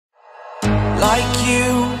like you,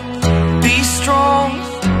 be strong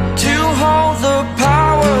to hold the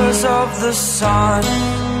powers of the sun.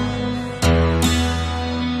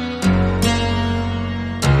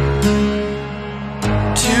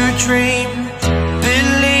 To dream,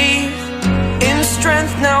 believe in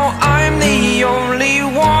strength. Now I'm the only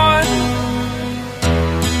one,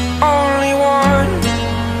 only one.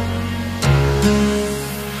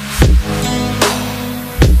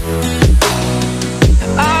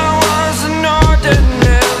 I was an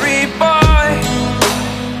ordinary boy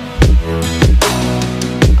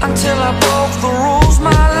until I broke the rules.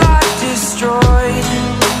 My life destroyed,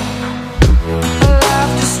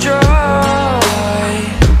 life destroyed.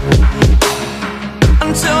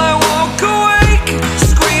 Until I woke awake,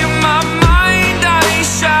 scream my mind, I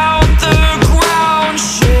shout, the ground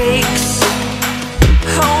shakes.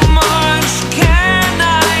 How much can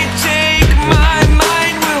I take? My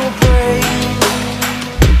mind will break.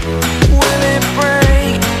 Will it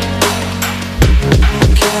break?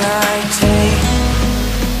 Can I take?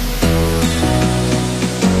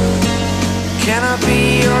 Can I be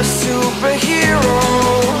your superhero?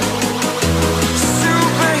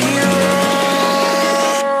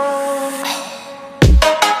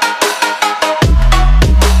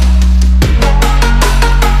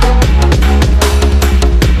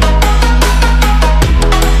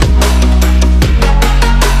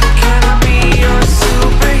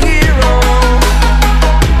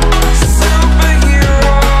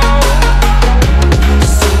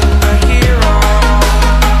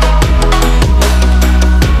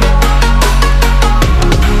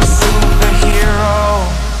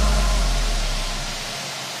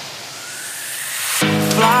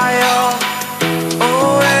 Fly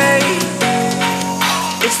away.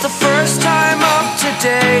 It's the first time of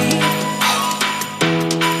today.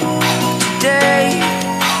 Today.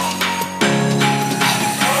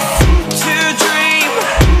 To dream,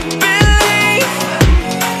 believe.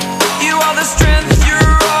 You are the strength,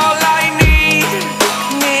 you're all I need.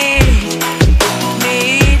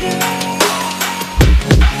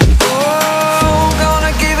 Oh,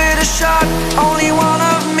 gonna give it a shot. Only one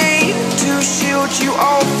of me to shield you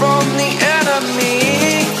all from the enemy.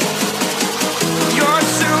 You're a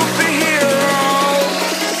superhero.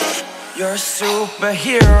 You're a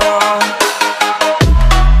superhero.